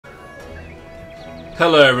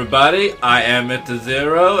Hello everybody, I am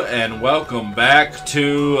Zero, and welcome back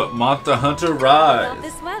to Monster Hunter Rise. Love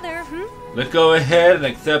this weather, Let's go ahead and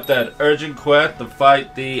accept that urgent quest to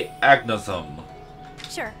fight the Agnosum.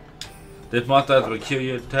 Sure. This monster has a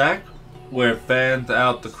peculiar attack where it fans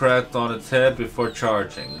out the crest on its head before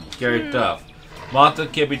charging. Scary stuff. Monsters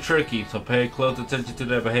can be tricky, so pay close attention to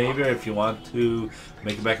their behavior if you want to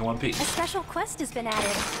make it back in one piece. A special quest has been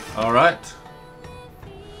added. Alright.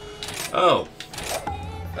 Oh.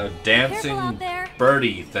 A dancing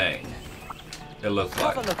birdie thing. It looks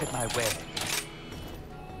like. Have a look at my web.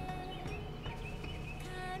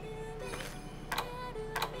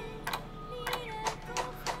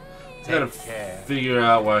 Gotta figure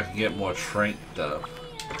out where I can get more shrink stuff.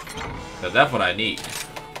 Cause that's what I need.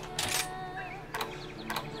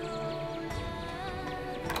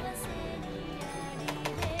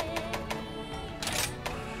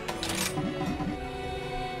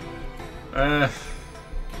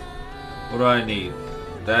 What do I need?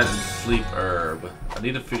 That and sleep herb. I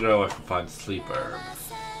need to figure out where I can find sleep herb.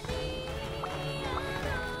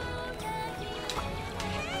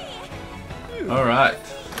 Alright.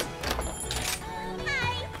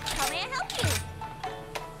 Hi, how may I help you?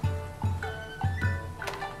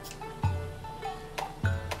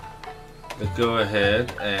 Let's go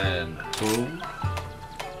ahead and boom.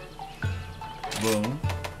 Boom.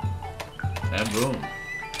 And boom.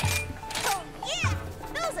 Oh yeah,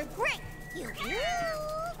 those are great.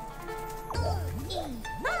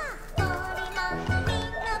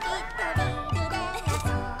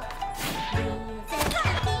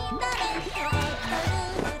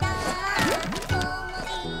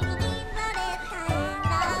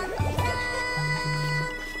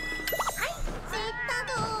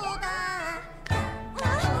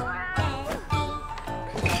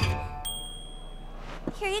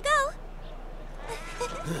 Here you go.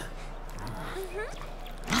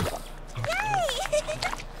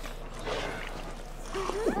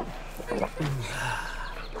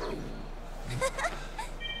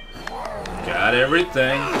 Got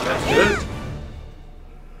everything. That's good.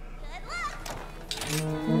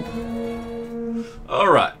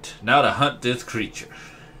 Alright, now to hunt this creature.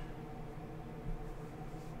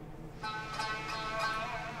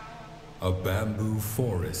 A bamboo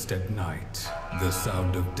forest at night. The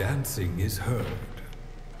sound of dancing is heard.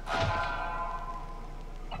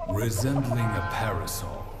 Resembling a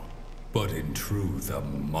parasol, but in truth a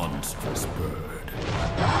monstrous bird.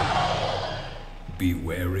 Be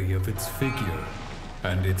wary of its figure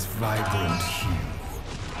and its vibrant hue.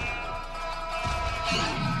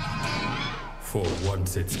 For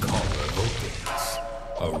once its collar opens,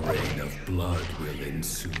 a rain of blood will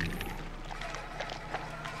ensue.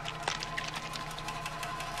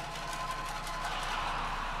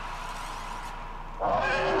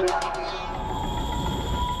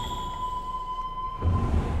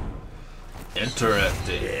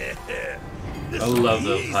 Interesting. I love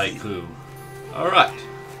those haiku. Alright.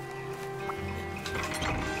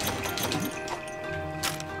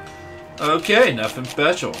 Okay, nothing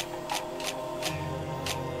special.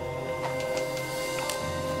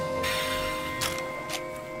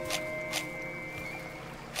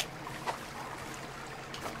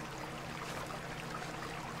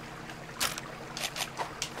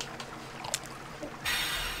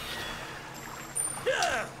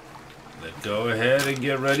 Let's go ahead and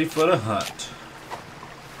get ready for the hunt.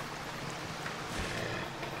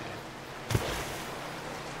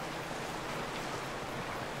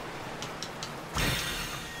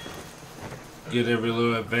 Get every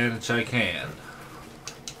little advantage I can.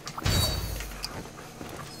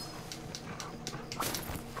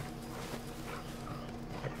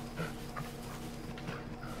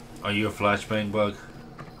 Are you a flashbang bug?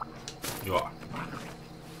 You are.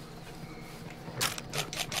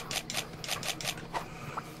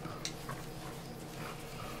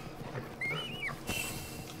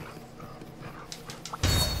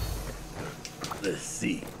 Let's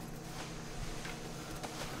see.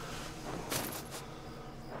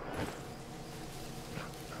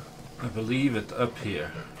 I believe it's up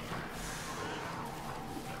here.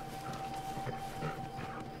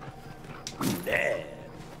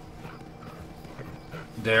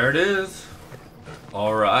 There it is.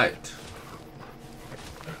 All right.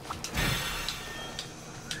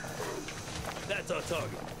 That's our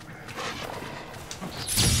target.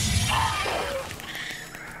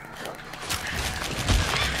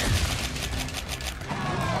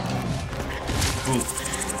 Boom.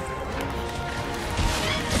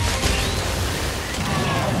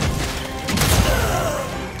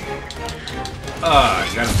 Ah,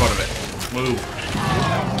 I got in front of it. Move.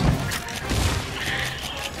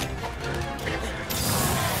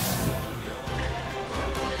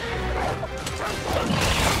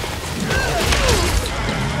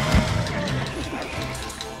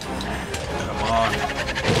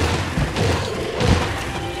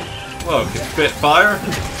 Oh, it can spit fire?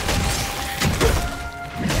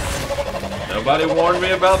 Nobody warned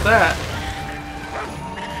me about that.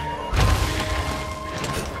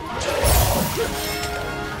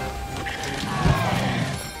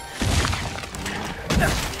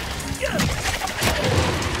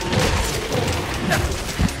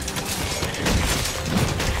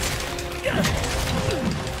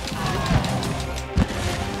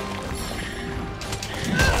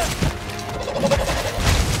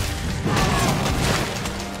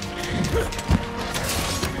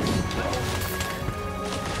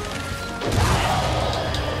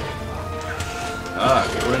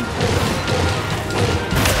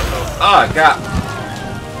 Ah, I got.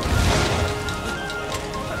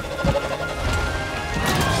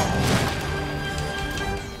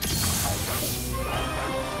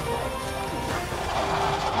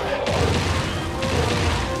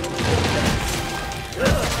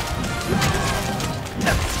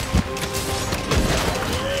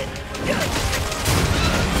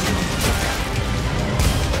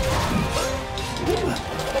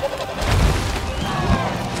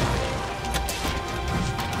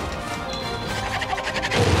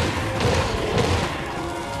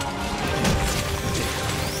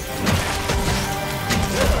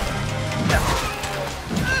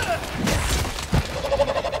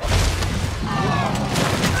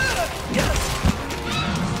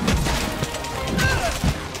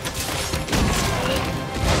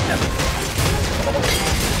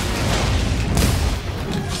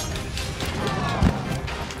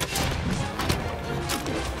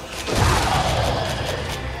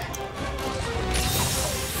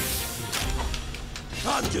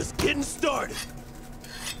 I'm just getting started.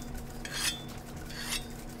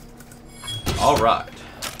 All right.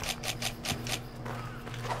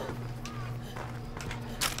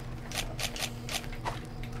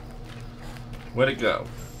 Way to go.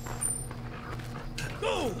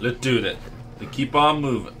 Let's do that. To keep on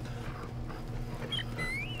moving.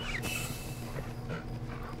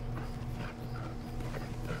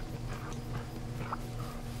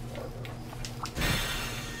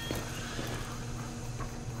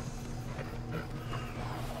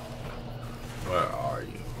 Where are you?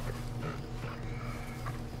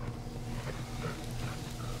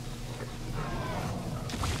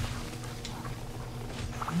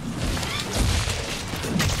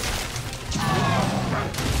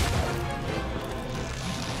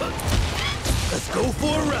 Let's go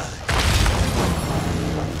for a ride.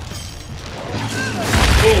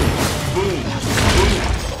 Boom! Boom! Boom!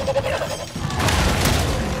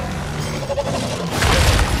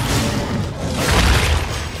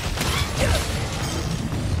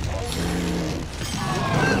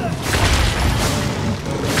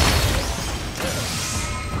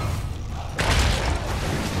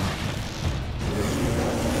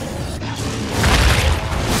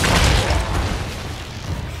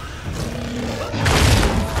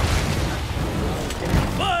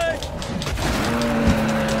 Bye.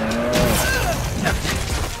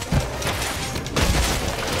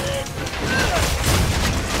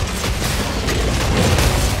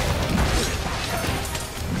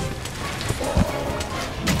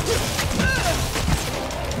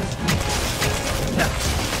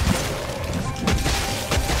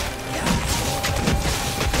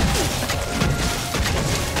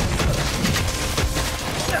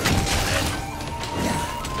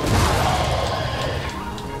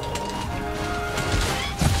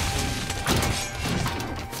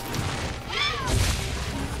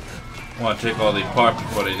 I want to take all these apart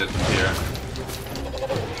before they disappear.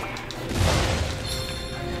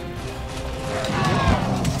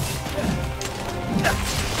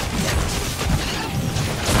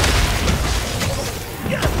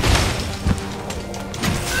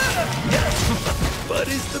 Bud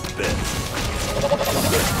is the best.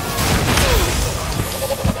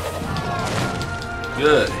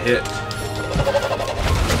 Good hit.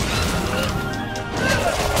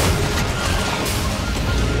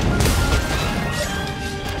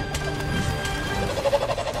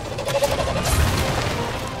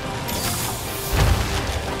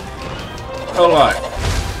 Alright.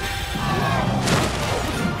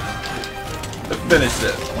 Let's finish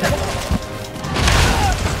this.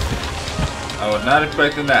 I was not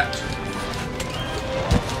expecting that.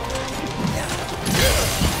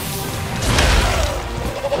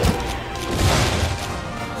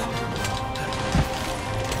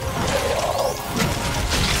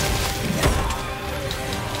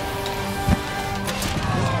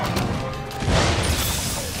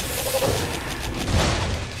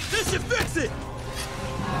 This should fix it.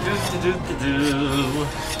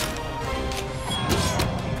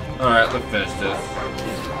 Alright, let's finish this.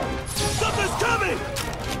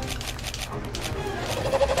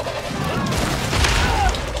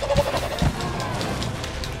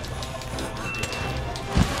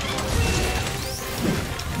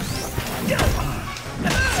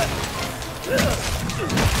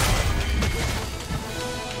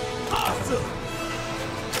 so.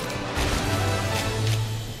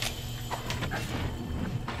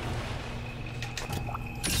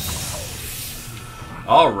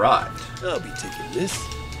 Alright. I'll be taking this.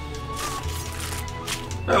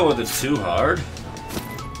 That wasn't too hard.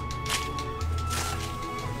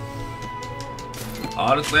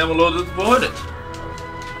 Honestly, I'm a little disappointed.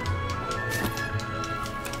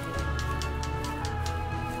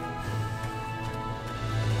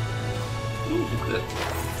 Ooh,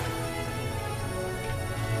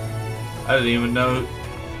 I didn't even know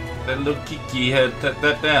that little Kiki had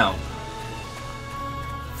that down.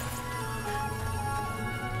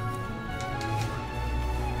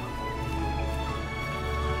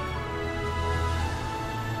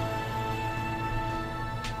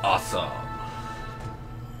 Awesome.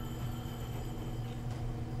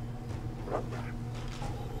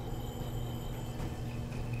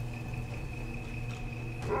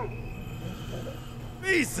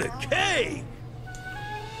 Piece of cake!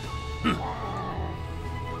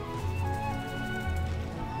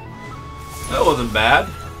 That wasn't bad.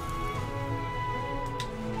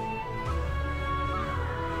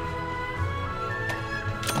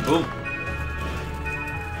 Ooh.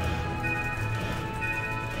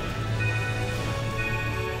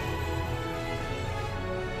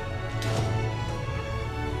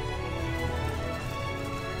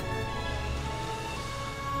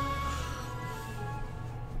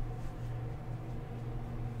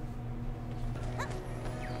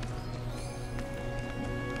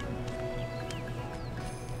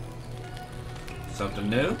 Something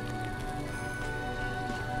new?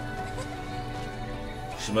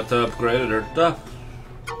 She must have upgraded her stuff.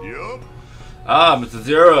 Yup. Ah, Mr.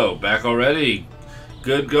 Zero, back already.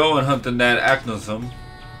 Good going hunting that Acnosum.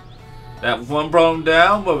 That one problem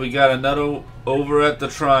down, but we got another over at the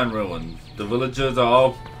Shrine Ruin. The villagers are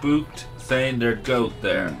all spooked, saying there's ghosts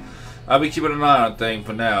there. I'll be keeping an eye on things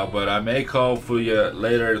for now, but I may call for you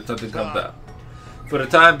later if something comes up. For the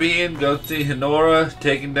time being, go see Hinora.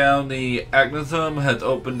 Taking down the Acnosum has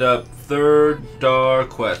opened up third door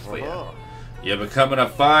quest for you. You're becoming a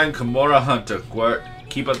fine Kimura hunter, Gwert.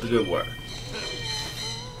 Keep up the good work.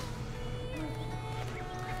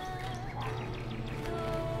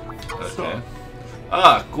 Okay.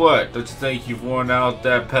 Ah, Gwert, don't you think you've worn out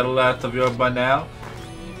that pedalast of yours by now?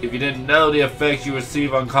 If you didn't know, the effects you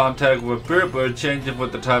receive on contact with a Spirit Bird changes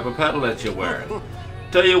with the type of pedalette you're wearing.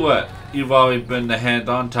 Tell you what, you've always been the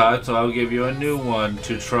hands-on type, so I'll give you a new one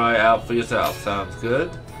to try out for yourself. Sounds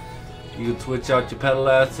good? You can switch out your pedal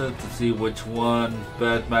assets to see which one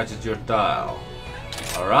best matches your style.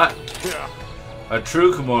 Alright? A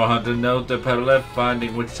true Kimura hunter knows their pedalette.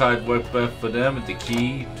 Finding which type works best for them is the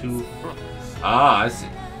key to... Ah, I see.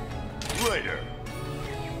 Later.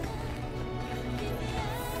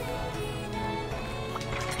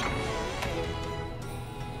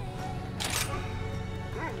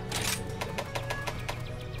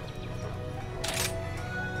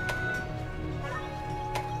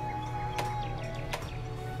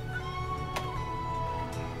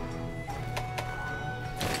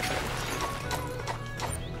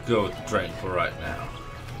 Go with the drink for right now.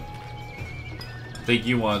 I think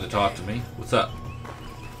you wanted to talk to me. What's up?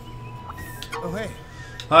 Oh, hey.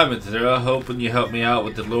 Hi, Mr. Zero. Hoping you help me out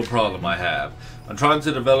with the little problem I have. I'm trying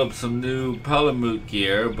to develop some new Palamute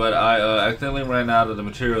gear, but I accidentally ran out of the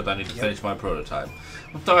materials I need to finish my prototype.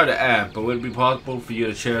 I'm sorry to ask, but would it be possible for you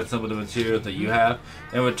to share some of the materials that you have?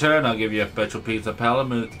 In return, I'll give you a special piece of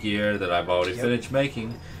Palamute gear that I've already finished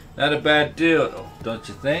making. Not a bad deal, don't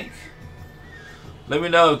you think? Let me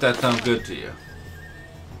know if that sounds good to you.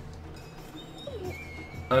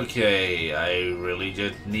 Okay, I really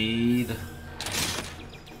just need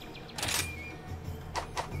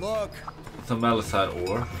Look. some Melisite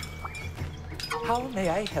ore. How may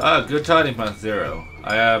I help? Ah, good tidings, Master Zero.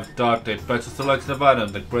 I have docked a special selection of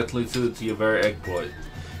items that greatly suited to your very exploits.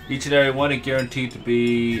 Each and every one is guaranteed to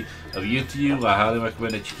be of use to you. I highly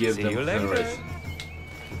recommend that you give See them you later. consideration.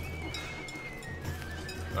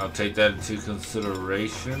 I'll take that into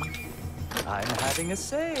consideration. I'm having a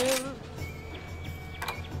sale.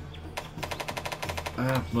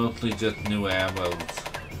 Mostly just new ammos.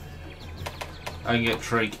 I can get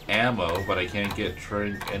Trank ammo, but I can't get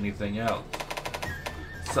Trank anything else.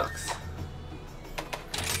 Sucks.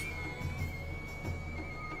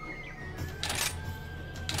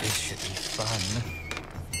 This should be fun.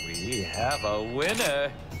 We have a winner.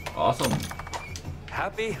 Awesome.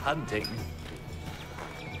 Happy hunting.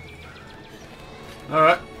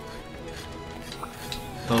 Alright.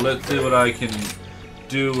 So let's see what I can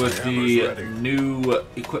do with the new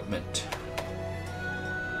equipment.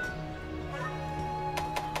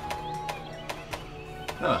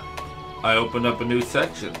 Huh. I opened up a new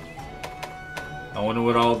section. I wonder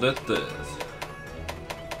what all this is.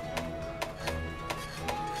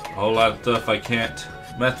 A whole lot of stuff I can't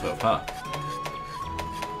mess with, huh?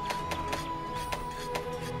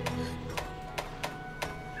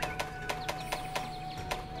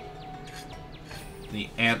 The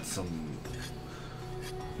Ansem.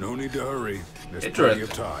 No need to hurry. There's plenty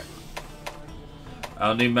of time.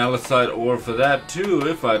 I'll need Malachite ore for that too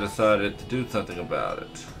if I decided to do something about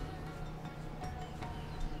it.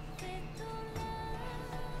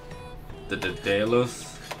 The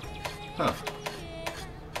Daedalus? Huh.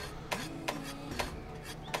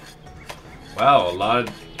 Wow, a lot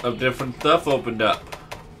of different stuff opened up.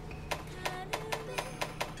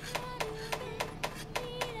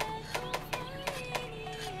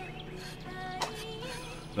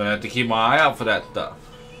 Gonna have to keep my eye out for that stuff.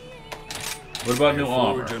 What about new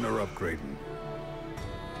armor? Upgrading.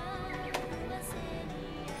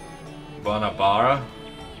 Bonabara?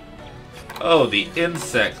 Oh, the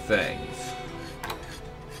insect things.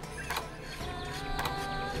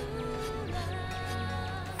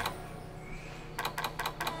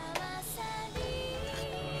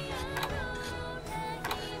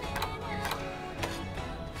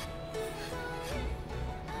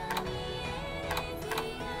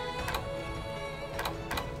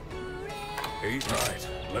 Right,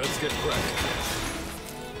 let's get cracking.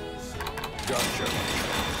 Gotcha.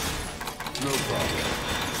 No problem.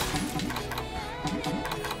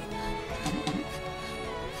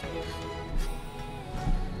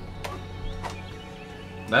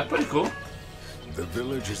 That's pretty cool. The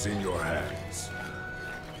village is in your hands.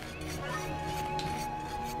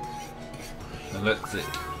 And let's see.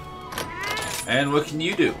 And what can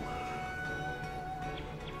you do?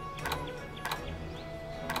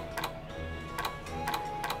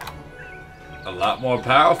 A lot more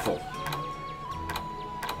powerful.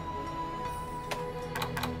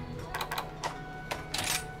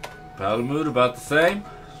 Powder mood about the same?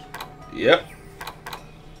 Yep.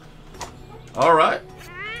 Alright.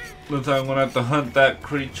 Looks like I'm gonna have to hunt that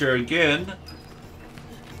creature again.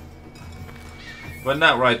 But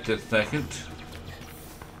not right this second.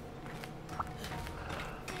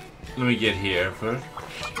 Let me get here first.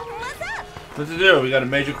 What's the deal? We got a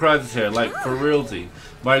major crisis here, like for realty.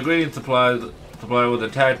 My ingredient supply was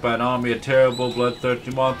attacked by an army of terrible,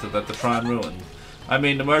 bloodthirsty monsters at the Shrine Ruins. I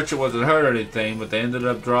mean, the merchant wasn't hurt or anything, but they ended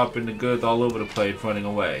up dropping the goods all over the place, running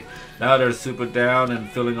away. Now they're super down and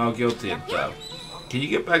feeling all guilty and stuff. Can you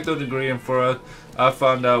get back those ingredients for us? I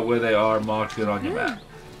found out where they are, marked it on your map.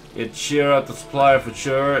 It cheer up the supplier for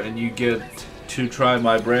sure, and you get to try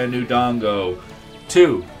my brand new dongo.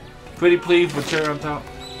 2. Pretty pleased with cherry on top.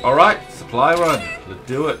 Alright, supply run. Let's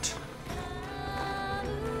do it.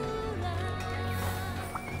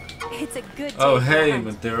 It's a good day. Oh, for hey, a hunt.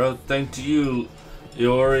 Mathero. Thanks to you,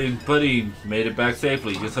 Iori buddy made it back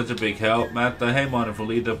safely. You're such a big help. Matt the Haymoner for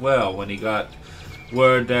lead up well when he got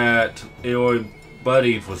word that Iori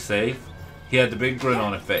buddy was safe. He had the big grin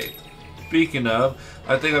on his face. Speaking of,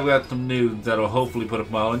 I think I've got some news that'll hopefully put a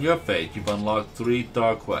smile on your face. You've unlocked 3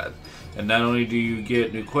 star quests. And not only do you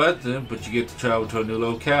get new quests in, but you get to travel to a new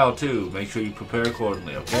locale too. Make sure you prepare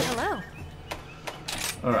accordingly, okay? Hello.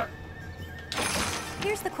 Alright.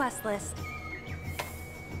 Here's the quest list.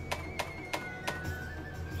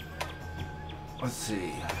 Let's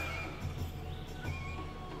see.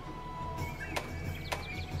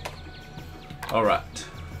 Alright.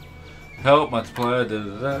 Help, multiplier, da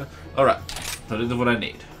da da. Alright. So this is what I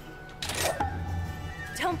need.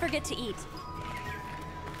 Don't forget to eat.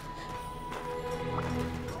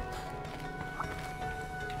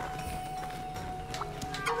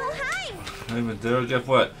 Oh, hi! Hey, Mathero, guess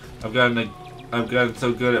what? I've gotten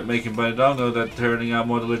so good at making bunny dongo that they're turning out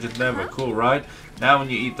more delicious than ever. Cool, right? Now when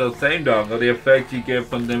you eat those same dongo, the effect you get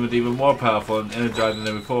from them is even more powerful and energizing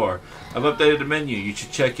than before. I've updated the menu. You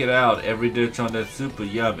should check it out. Every dish on that's super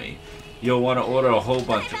yummy. You'll want to order a whole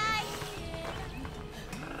bunch of them.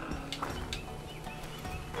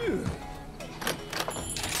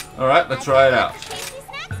 Alright, let's try it out. Tasty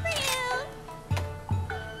snacks for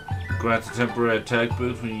you. Grants a temporary attack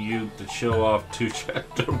boost when you use the show off 2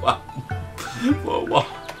 chapter 1. For what?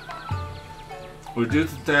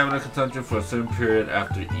 Reduce the stamina consumption for a certain period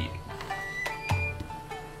after eating.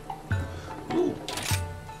 Ooh.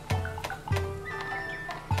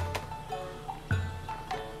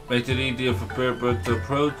 Makes it easier for spirit birds to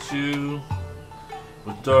approach you.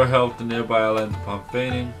 Restore health to nearby islands upon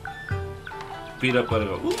fainting. Speed up, let it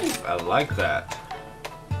go. Ooh, I like that.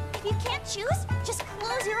 If you can't choose, just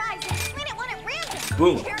close your eyes and spin it one at random.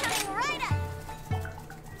 Boom. You're coming right up.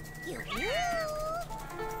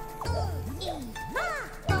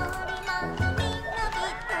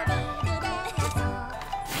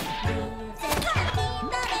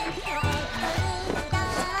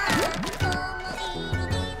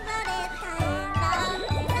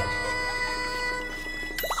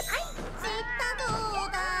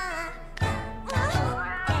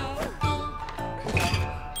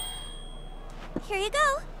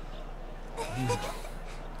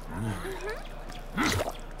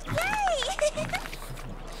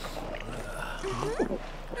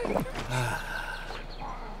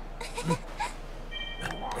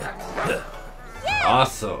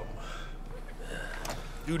 Awesome.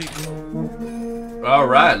 Duty. All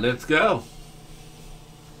right, let's go.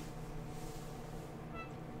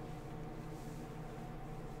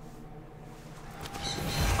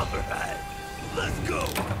 All right, let's go.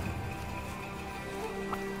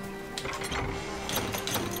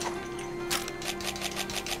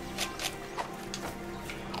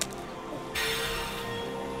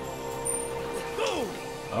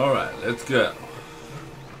 All right, let's go.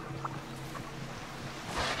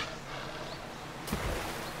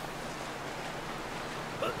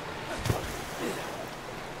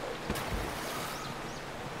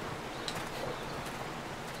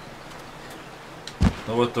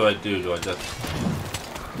 Now what do I do? Do I just...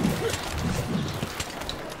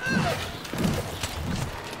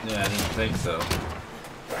 Yeah, I didn't think so.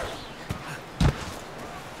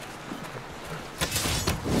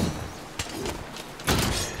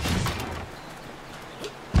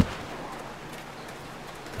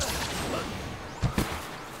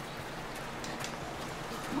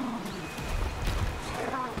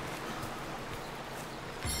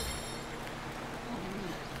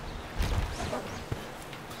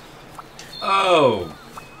 Oh,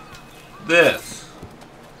 this.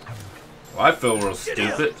 Well, I feel real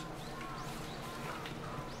stupid.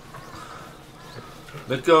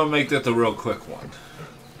 Let's go and make this a real quick one.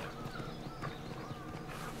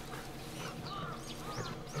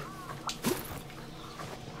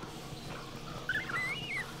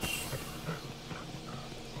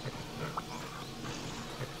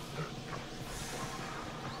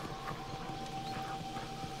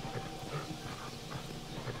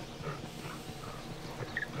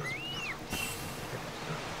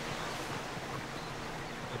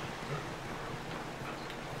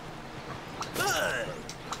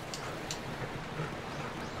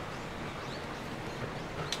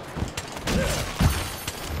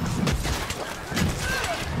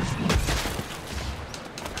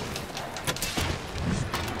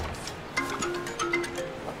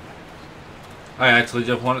 I actually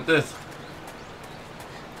just wanted this.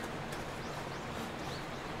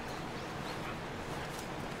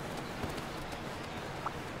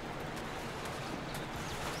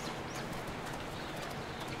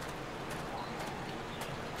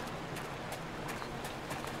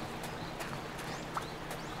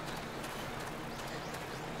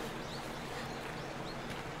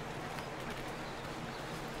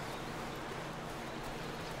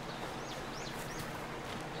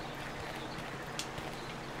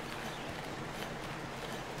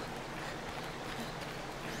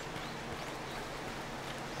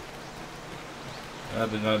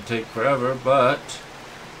 That's gonna take forever, but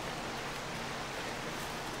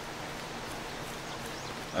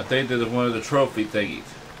I think this is one of the trophy thingies.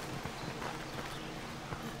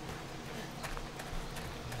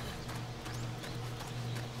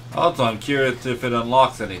 Also, I'm curious if it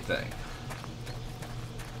unlocks anything.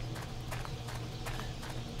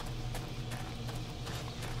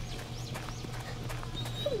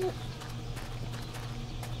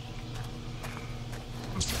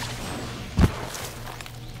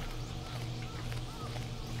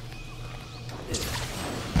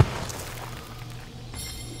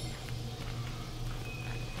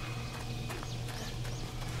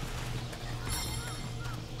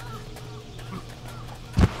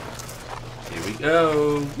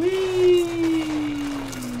 Go! Whee!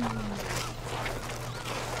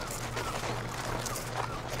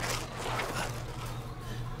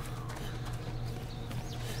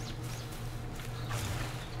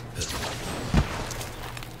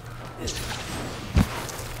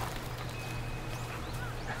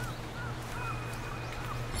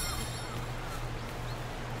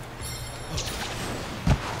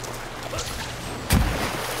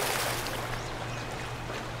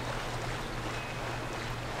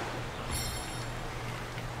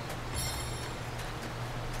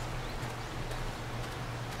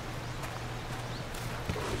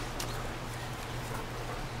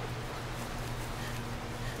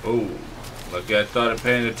 Oh, lucky I started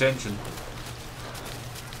paying attention.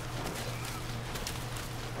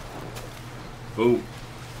 Boom.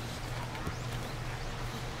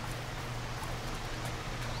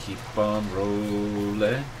 Keep on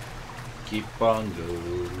rolling. Keep on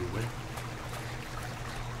going.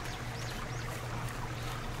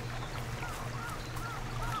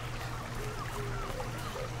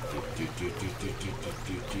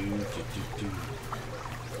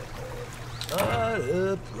 Not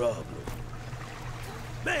a problem.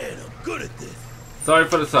 Man, I'm good at this. Sorry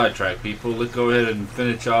for the sidetrack, people. Let's go ahead and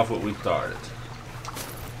finish off what we started.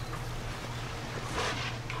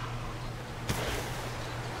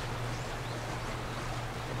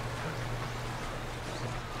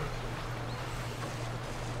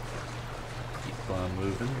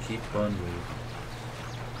 and keep on moving.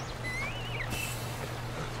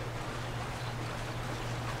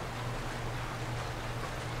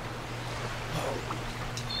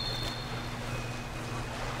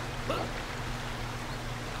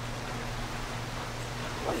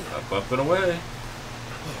 Up and away.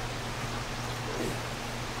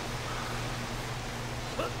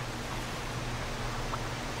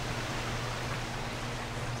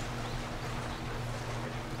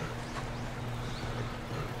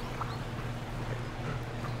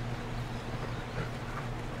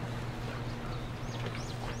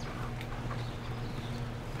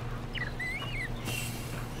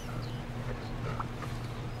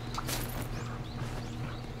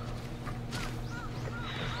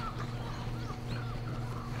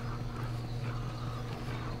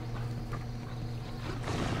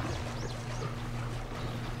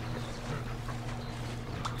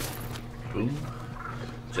 Boom.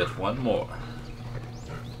 Just one more.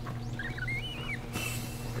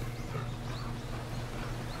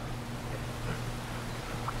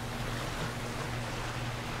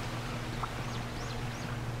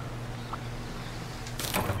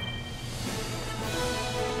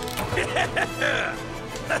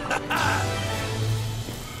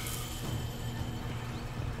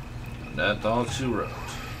 And that's all she wrote.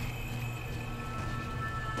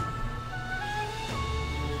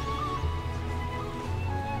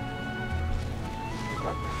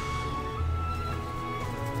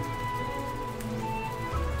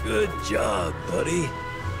 Good job, buddy.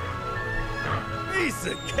 Piece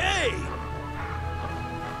of cake!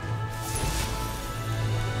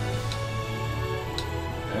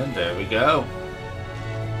 And there we go.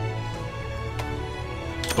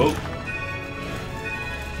 Oh.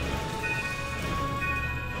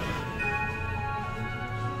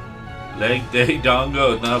 Leg Day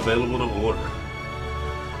Dongo is not available to order.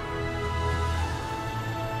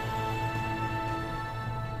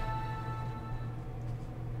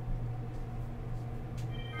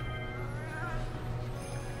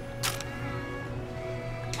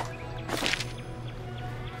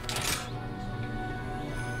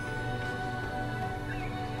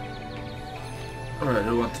 Alright,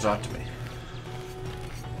 who wants to talk to me?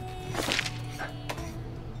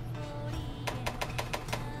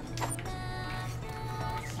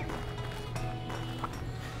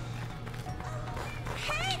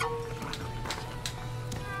 Cheers!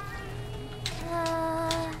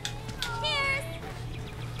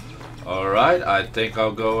 Alright, I think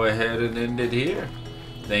I'll go ahead and end it here.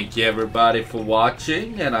 Thank you everybody for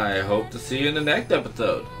watching, and I hope to see you in the next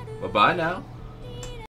episode. Bye-bye now.